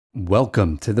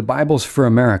Welcome to the Bibles for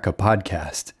America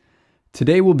podcast.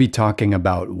 Today we'll be talking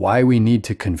about why we need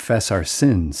to confess our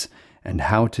sins and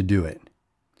how to do it.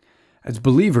 As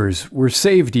believers, we're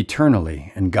saved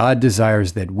eternally, and God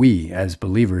desires that we, as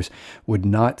believers, would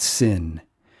not sin.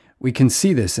 We can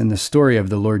see this in the story of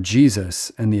the Lord Jesus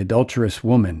and the adulterous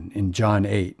woman in John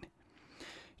 8.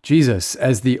 Jesus,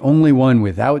 as the only one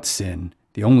without sin,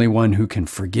 the only one who can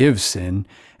forgive sin,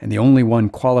 and the only one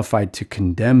qualified to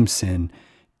condemn sin,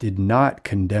 did not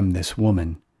condemn this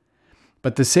woman.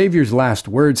 But the Savior's last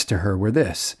words to her were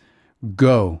this: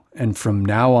 "Go, and from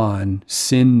now on,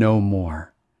 sin no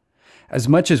more." As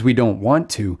much as we don't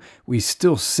want to, we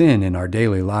still sin in our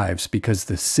daily lives because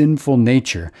the sinful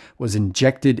nature was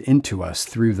injected into us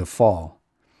through the fall.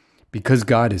 Because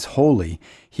God is holy,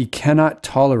 He cannot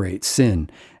tolerate sin,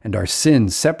 and our sin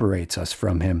separates us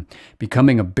from Him,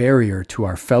 becoming a barrier to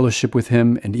our fellowship with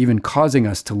Him and even causing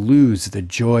us to lose the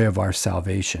joy of our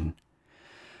salvation.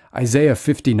 Isaiah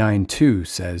 59:2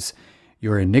 says,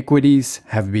 "Your iniquities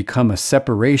have become a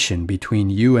separation between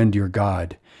you and your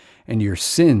God, and your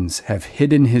sins have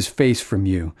hidden His face from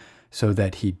you so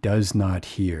that He does not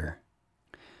hear."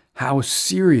 How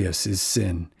serious is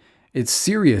sin? Its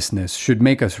seriousness should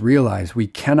make us realize we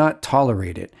cannot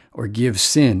tolerate it or give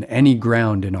sin any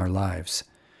ground in our lives.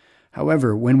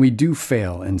 However, when we do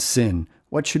fail and sin,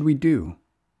 what should we do?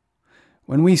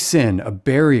 When we sin, a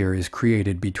barrier is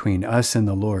created between us and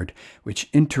the Lord, which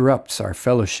interrupts our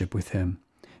fellowship with Him.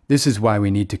 This is why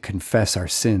we need to confess our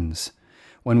sins.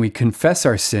 When we confess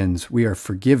our sins, we are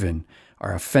forgiven,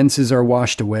 our offenses are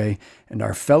washed away, and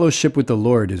our fellowship with the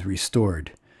Lord is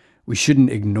restored. We shouldn't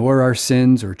ignore our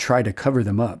sins or try to cover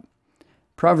them up.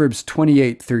 Proverbs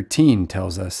 28:13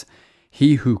 tells us,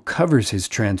 "He who covers his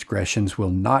transgressions will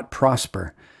not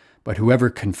prosper, but whoever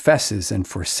confesses and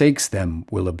forsakes them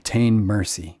will obtain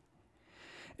mercy."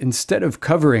 Instead of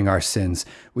covering our sins,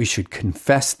 we should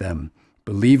confess them,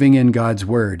 believing in God's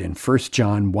word in 1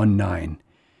 John 1:9.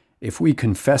 If we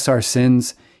confess our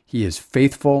sins, He is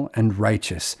faithful and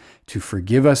righteous to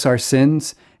forgive us our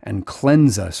sins and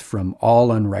cleanse us from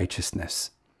all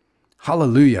unrighteousness.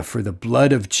 Hallelujah for the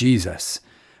blood of Jesus.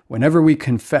 Whenever we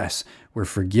confess, we're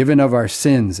forgiven of our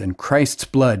sins, and Christ's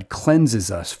blood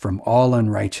cleanses us from all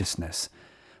unrighteousness.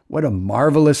 What a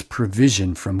marvelous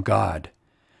provision from God.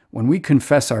 When we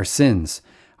confess our sins,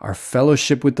 our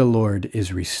fellowship with the Lord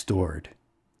is restored.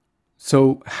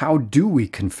 So, how do we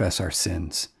confess our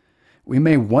sins? We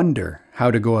may wonder how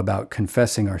to go about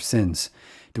confessing our sins.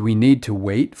 Do we need to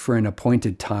wait for an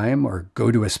appointed time or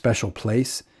go to a special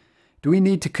place? Do we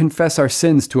need to confess our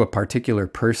sins to a particular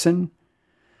person?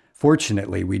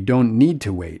 Fortunately, we don't need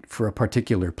to wait for a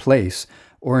particular place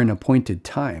or an appointed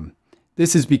time.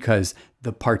 This is because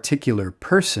the particular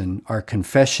person our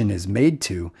confession is made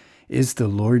to is the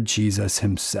Lord Jesus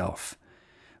Himself.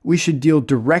 We should deal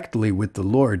directly with the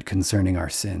Lord concerning our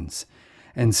sins.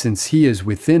 And since He is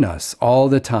within us all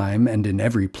the time and in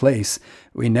every place,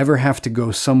 we never have to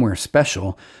go somewhere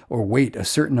special or wait a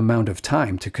certain amount of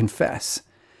time to confess.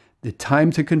 The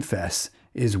time to confess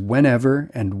is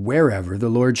whenever and wherever the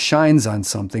Lord shines on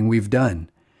something we've done.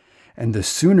 And the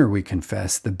sooner we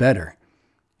confess, the better.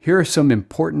 Here are some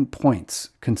important points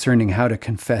concerning how to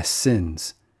confess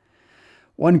sins.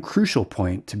 One crucial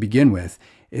point to begin with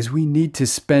is we need to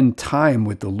spend time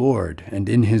with the Lord and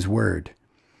in His Word.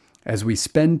 As we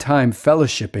spend time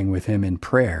fellowshipping with Him in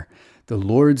prayer, the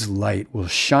Lord's light will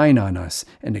shine on us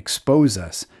and expose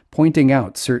us, pointing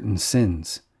out certain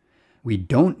sins. We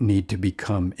don't need to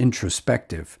become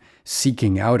introspective,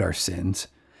 seeking out our sins.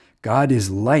 God is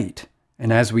light,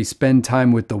 and as we spend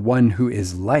time with the One who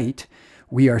is light,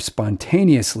 we are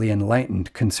spontaneously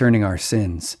enlightened concerning our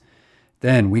sins.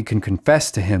 Then we can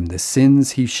confess to Him the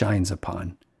sins He shines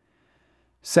upon.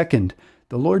 Second,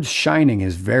 the Lord's shining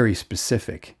is very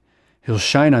specific. He'll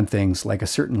shine on things like a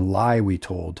certain lie we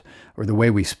told, or the way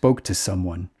we spoke to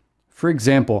someone. For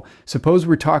example, suppose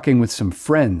we're talking with some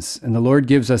friends, and the Lord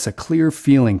gives us a clear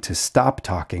feeling to stop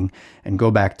talking and go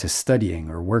back to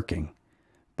studying or working.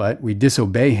 But we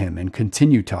disobey Him and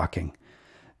continue talking.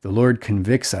 The Lord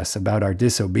convicts us about our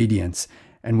disobedience,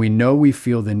 and we know we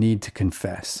feel the need to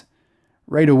confess.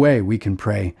 Right away we can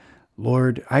pray,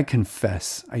 "Lord, I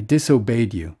confess, I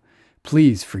disobeyed You.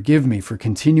 Please forgive me for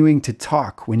continuing to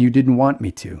talk when You didn't want me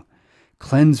to.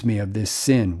 Cleanse me of this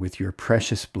sin with Your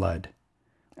precious blood."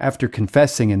 After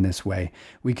confessing in this way,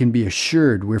 we can be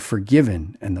assured we're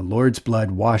forgiven and the Lord's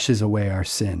blood washes away our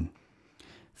sin.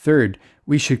 Third,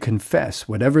 we should confess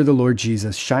whatever the Lord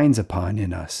Jesus shines upon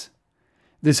in us.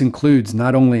 This includes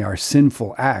not only our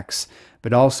sinful acts,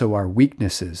 but also our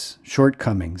weaknesses,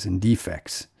 shortcomings, and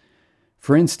defects.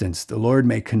 For instance, the Lord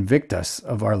may convict us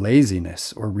of our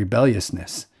laziness or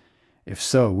rebelliousness. If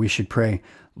so, we should pray,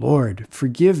 "Lord,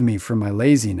 forgive me for my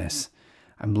laziness.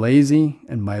 I'm lazy,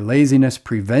 and my laziness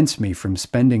prevents me from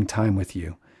spending time with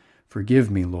you. Forgive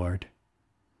me, Lord."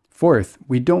 Fourth,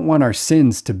 we don't want our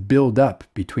sins to build up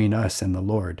between us and the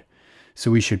Lord. So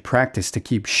we should practice to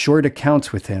keep short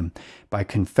accounts with Him by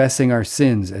confessing our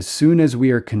sins as soon as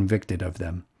we are convicted of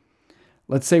them.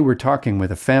 Let's say we're talking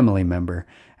with a family member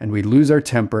and we lose our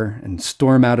temper and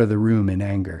storm out of the room in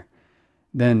anger.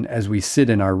 Then, as we sit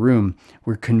in our room,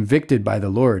 we're convicted by the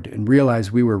Lord and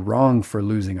realize we were wrong for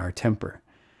losing our temper.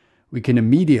 We can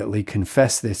immediately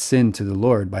confess this sin to the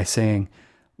Lord by saying,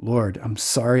 "Lord, I'm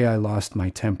sorry I lost my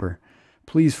temper.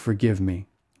 Please forgive me.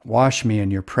 Wash me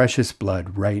in your precious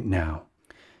blood right now."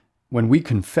 When we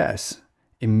confess,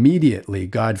 immediately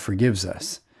God forgives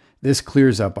us. This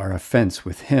clears up our offense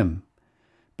with Him.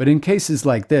 But in cases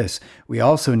like this, we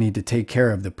also need to take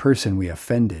care of the person we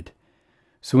offended.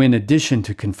 So in addition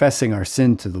to confessing our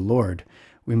sin to the Lord,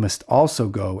 we must also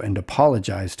go and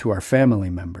apologize to our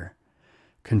family member.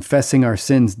 Confessing our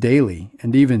sins daily,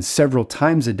 and even several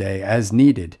times a day as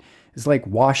needed, is like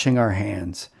washing our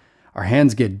hands. Our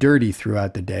hands get dirty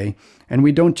throughout the day, and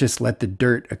we don't just let the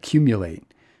dirt accumulate.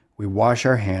 We wash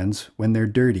our hands when they're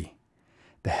dirty.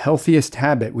 The healthiest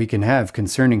habit we can have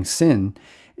concerning sin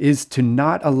is to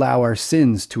not allow our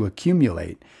sins to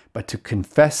accumulate, but to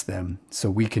confess them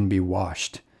so we can be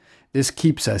washed. This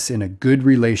keeps us in a good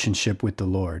relationship with the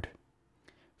Lord.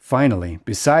 Finally,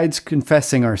 besides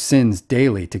confessing our sins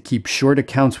daily to keep short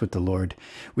accounts with the Lord,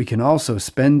 we can also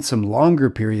spend some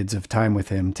longer periods of time with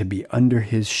Him to be under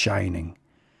His shining.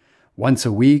 Once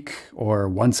a week or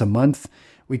once a month,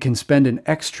 we can spend an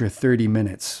extra 30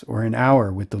 minutes or an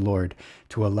hour with the Lord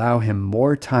to allow Him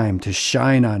more time to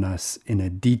shine on us in a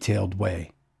detailed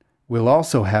way. We'll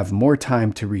also have more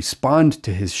time to respond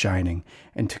to His shining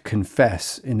and to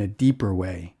confess in a deeper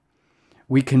way.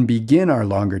 We can begin our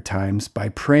longer times by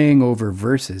praying over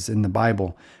verses in the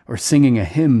Bible or singing a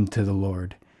hymn to the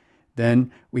Lord. Then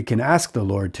we can ask the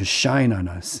Lord to shine on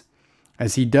us.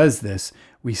 As He does this,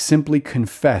 we simply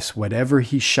confess whatever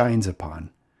He shines upon.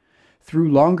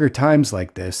 Through longer times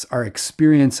like this, our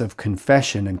experience of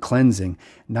confession and cleansing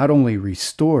not only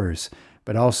restores,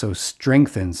 but also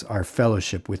strengthens our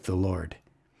fellowship with the Lord.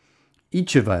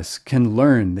 Each of us can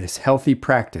learn this healthy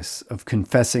practice of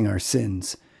confessing our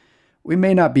sins. We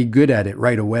may not be good at it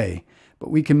right away,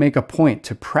 but we can make a point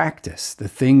to practice the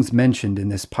things mentioned in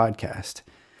this podcast.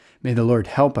 May the Lord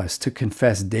help us to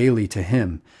confess daily to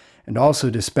Him, and also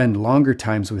to spend longer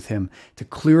times with Him to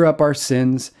clear up our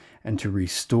sins and to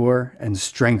restore and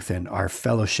strengthen our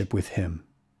fellowship with Him.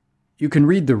 You can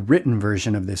read the written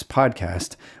version of this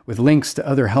podcast with links to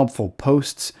other helpful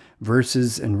posts,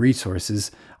 verses, and resources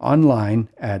online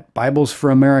at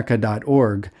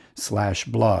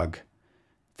biblesforamerica.org/blog.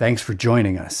 Thanks for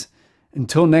joining us.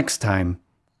 Until next time,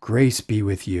 grace be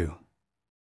with you.